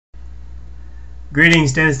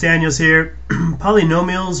Greetings, Dennis Daniels here.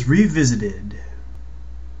 Polynomials revisited.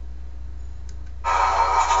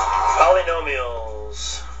 Polynomials.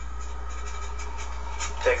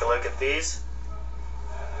 Take a look at these.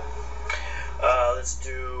 Let's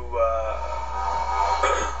do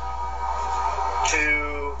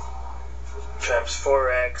 2 times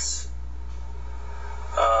 4x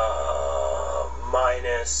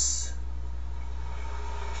minus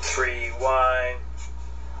 3y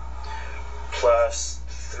plus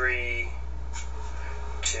 3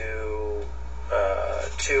 to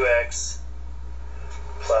 2x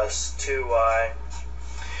plus 2y,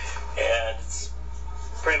 and it's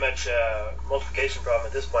pretty much a multiplication problem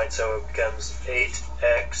at this point, so it becomes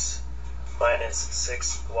 8x minus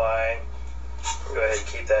 6y. We'll go ahead and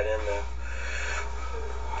keep that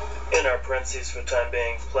in our parentheses for the time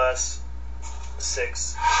being, plus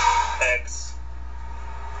 6x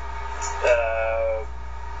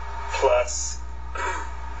plus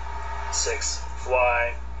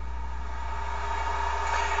 6y,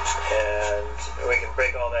 and we can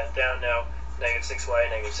break all that down now. Negative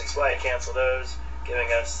 6y, cancel those, giving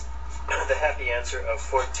us the happy answer of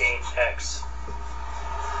 14x.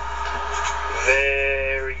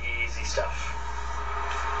 Very easy stuff.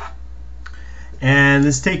 And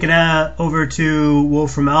let's take it over to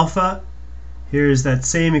Wolfram Alpha. Here's that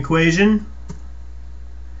same equation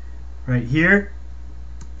right here.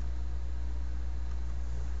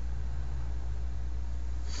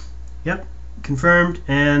 Yep, confirmed.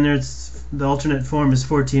 And there's the alternate form is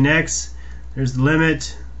 14x. There's the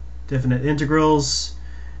limit, definite integrals,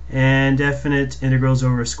 and definite integrals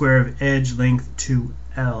over a square of edge length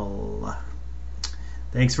 2L.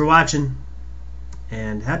 Thanks for watching,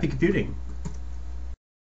 and happy computing.